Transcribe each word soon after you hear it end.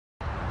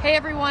Hey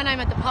everyone,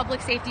 I'm at the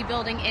Public Safety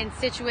Building in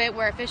Scituate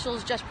where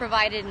officials just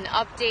provided an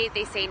update.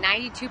 They say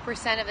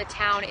 92% of the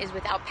town is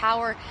without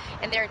power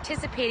and they're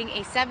anticipating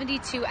a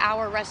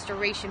 72-hour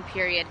restoration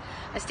period.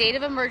 A state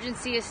of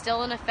emergency is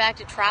still in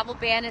effect. A travel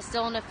ban is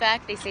still in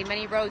effect. They say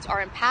many roads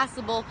are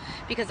impassable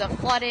because of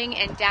flooding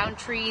and downed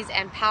trees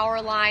and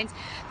power lines.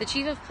 The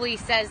chief of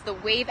police says the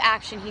wave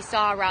action he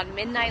saw around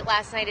midnight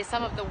last night is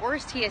some of the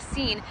worst he has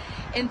seen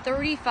in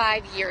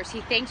 35 years.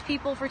 He thanks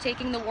people for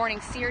taking the warning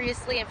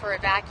seriously and for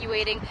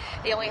evacuating.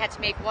 They only had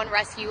to make one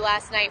rescue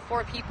last night.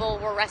 4 people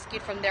were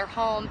rescued from their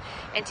home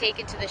and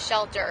taken to the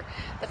shelter.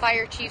 The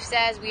fire chief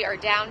says we are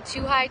down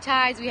 2 high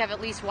tides. We have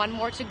at least 1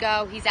 more to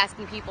go. He's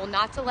asking people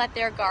not to let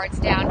their guards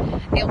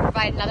down. They'll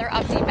provide another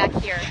update back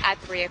here at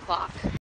 3 o'clock.